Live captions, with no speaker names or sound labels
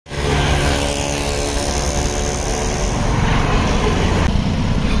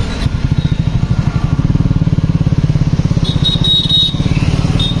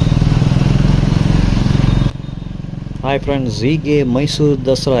Hi friends, ಹೀಗೆ Mysuru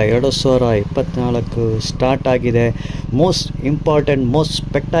Dasara 2024 start ಆಗಿದೆ. Most important, most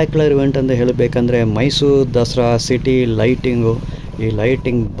spectacular event ಅಂತ ಹೇಳಬೇಕಂದ್ರೆ ಮೈಸೂರು ದಸರಾ ಸಿಟಿ ಲೈಟಿಂಗು. ಈ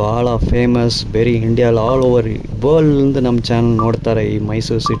ಲೈಟಿಂಗ್ ಭಾಳ ಫೇಮಸ್, ಬೇರೆ ಇಂಡಿಯಾ ಆಲ್ ಓವರ್ ವರ್ಲ್ಡ್ ನಮ್ಮ ಚಾನಲ್ ನೋಡ್ತಾರೆ ಈ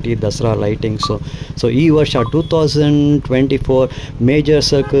Mysuru city Dasara lightings. So ಈ ವರ್ಷ 2024 ಮೇಜರ್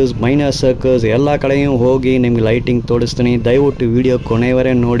ಸರ್ಕಸ್, ಮೈನರ್ ಸರ್ಕಸ್ ಎಲ್ಲ ಕಡೆಯೂ ಹೋಗಿ ನಿಮ್ಗೆ ಲೈಟಿಂಗ್ ತೋರಿಸ್ತೀನಿ. ದಯವಿಟ್ಟು ವಿಡಿಯೋ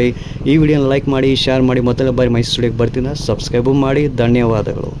ಕೊನೆಯವರೇ ನೋಡಿ. ಈ ವಿಡಿಯೋನ ಲೈಕ್ ಮಾಡಿ, ಶೇರ್ ಮಾಡಿ, ಮೊದಲ ಬಾರಿ ಮೈಸೂರು ಸ್ಟುಡಿಯೋಗೆ ಬರ್ತೀನಿ, ಸಬ್ಸ್ಕ್ರೈಬು ಮಾಡಿ.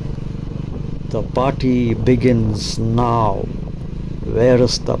 ಧನ್ಯವಾದಗಳು. ದ ಪಾರ್ಟಿ ಬಿಗಿನ್ಸ್ ನಾವ್. Where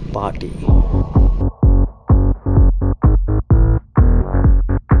is the party?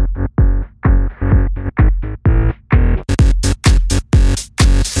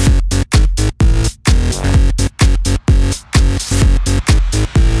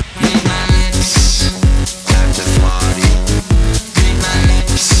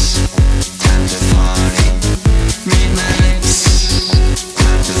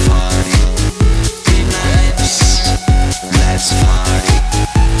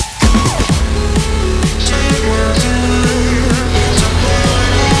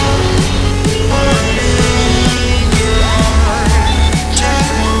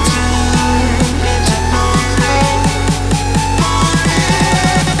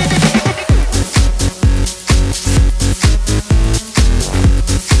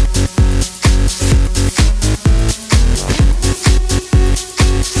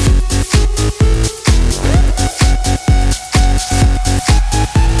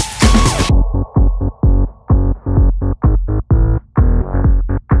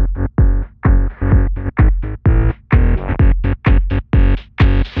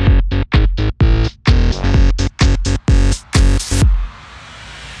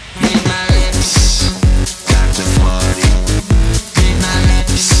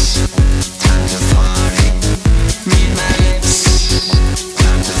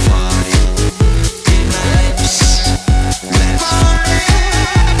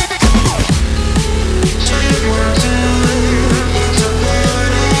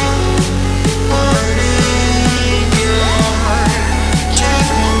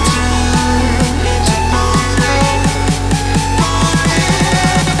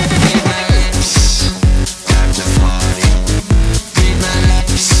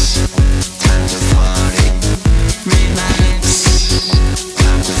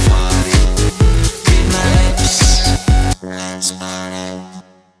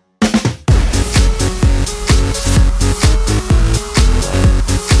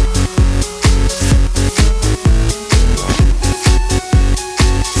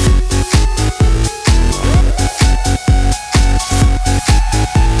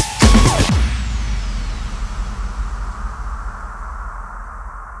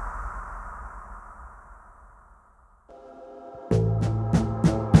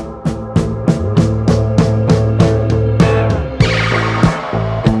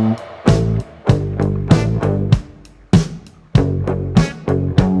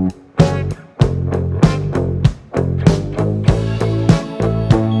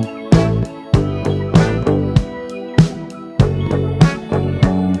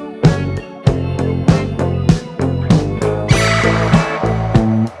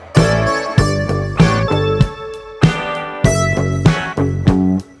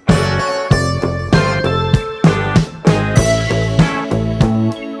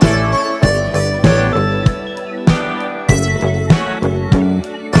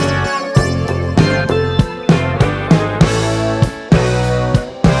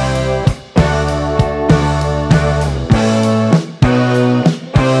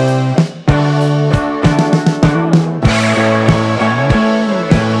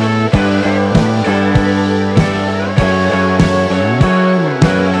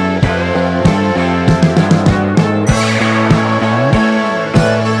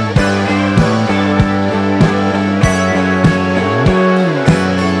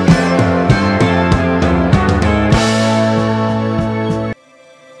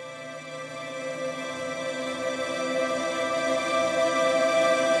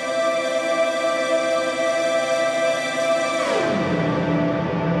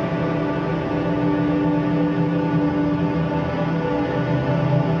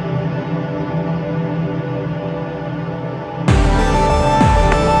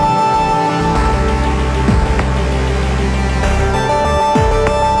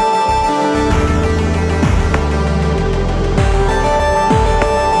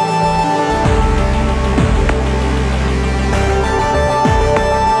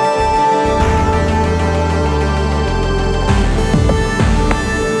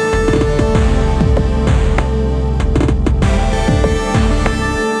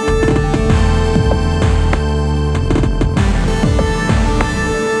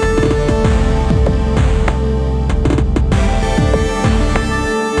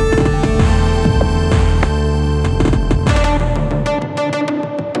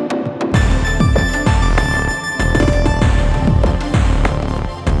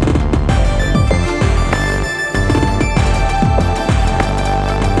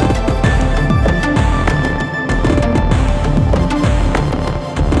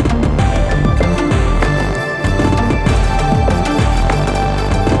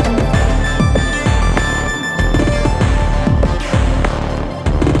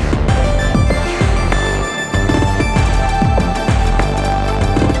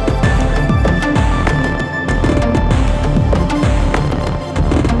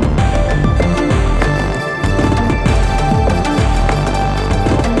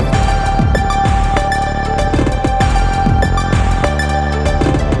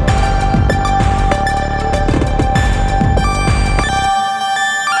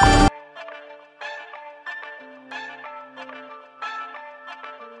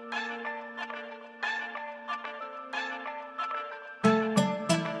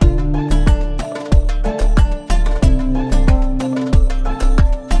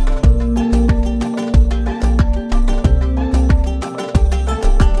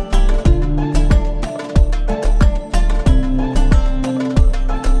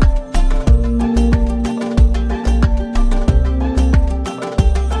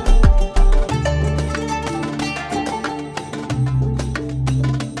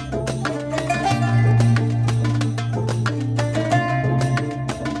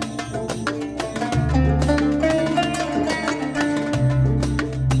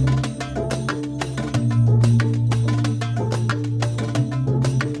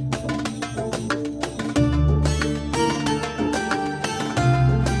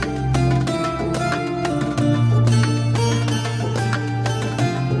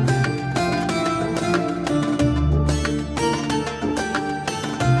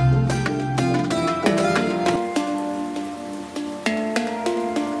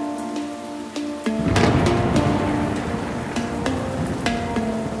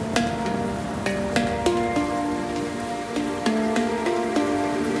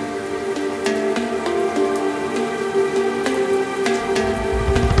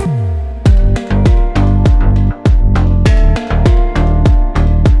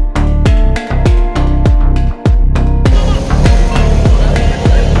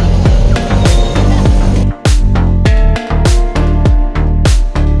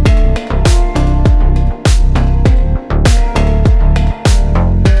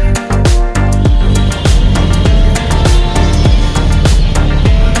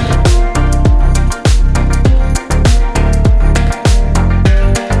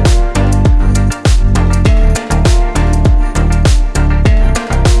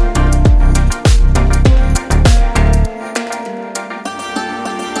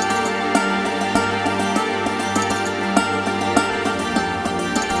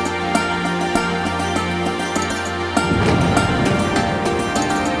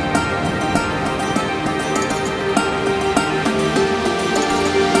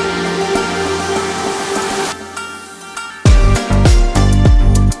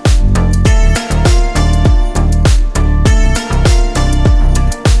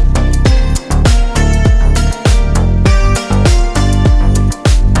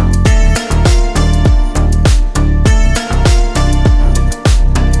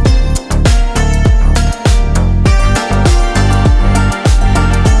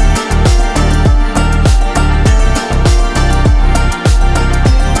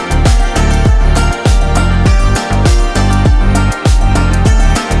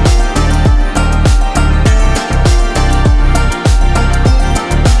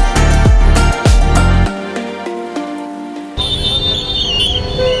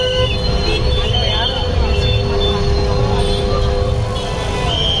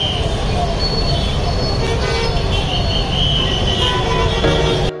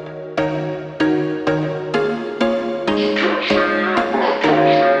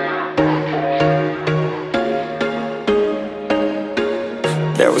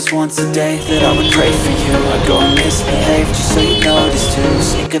 There was once a day that I would pray for you. I'd go and misbehave just so you notice too.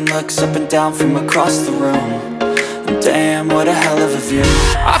 Sneaking looks up and down from across the room. Damn, what a hell of a view.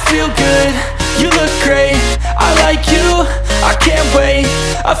 I feel good, you look great, I like you, I can't wait.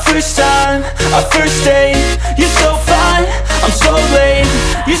 A first time, a first date. You're so fine, I'm so late.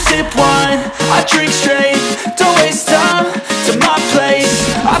 You sip wine, I drink straight. Don't waste time to my place.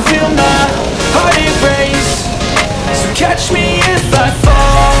 I feel my heart erase. So catch me if I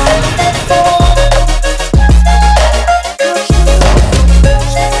fall.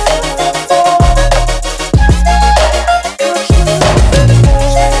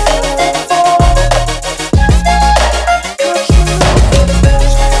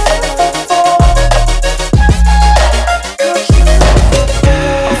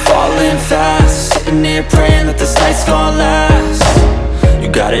 Praying that this night's gonna last. You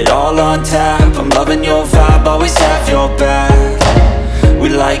got it all on tap, I'm loving your vibe, always have your back. We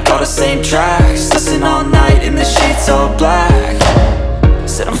like all the same tracks, listen all night in the sheets all black.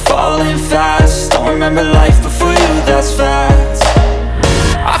 Said I'm falling fast, don't remember life before you, that's fact.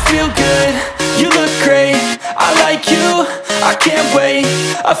 I feel good, you look great, I like you, I can't wait.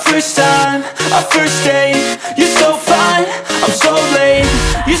 A first time, a first date. You're so fine, I'm so late.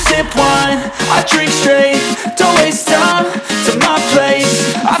 You sip wine, I drink straight. Don't waste time to my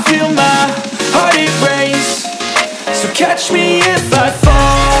place. I feel my heart erase. So catch me if I fall.